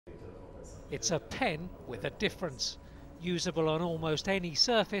It's a pen with a difference. Usable on almost any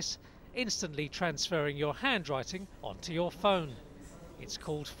surface, instantly transferring your handwriting onto your phone. It's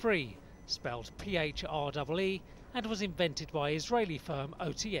called Free, spelled P-H-R-E-E, and was invented by Israeli firm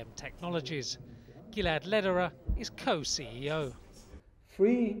OTM Technologies. Gilad Lederer is co-CEO.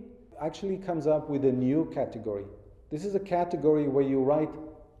 Free actually comes up with a new category. This is a category where you write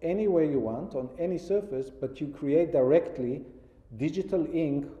anywhere you want, on any surface, but you create directly digital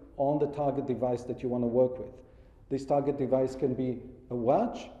ink on the target device that you want to work with. This target device can be a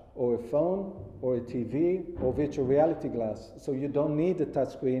watch, or a phone, or a TV, or virtual reality glass, so you don't need a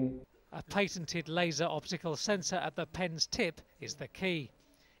touchscreen. A patented laser optical sensor at the pen's tip is the key.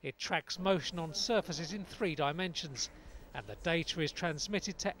 It tracks motion on surfaces in 3 dimensions, and the data is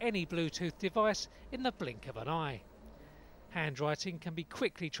transmitted to any Bluetooth device in the blink of an eye. Handwriting can be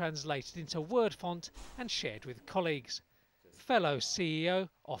quickly translated into word font and shared with colleagues. Fellow CEO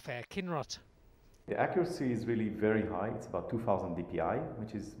Ofer Kinrot. The accuracy is really very high. It's about 2000 dpi,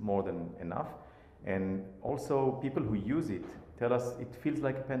 which is more than enough. And also people who use it tell us it feels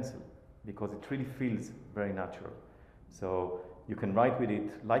like a pencil because it really feels very natural. So you can write with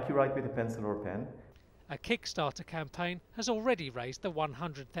it like you write with a pencil or a pen. A Kickstarter campaign has already raised the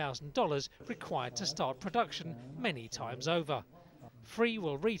 $100,000 required to start production many times over. Free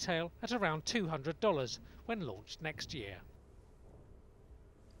will retail at around $200 when launched next year.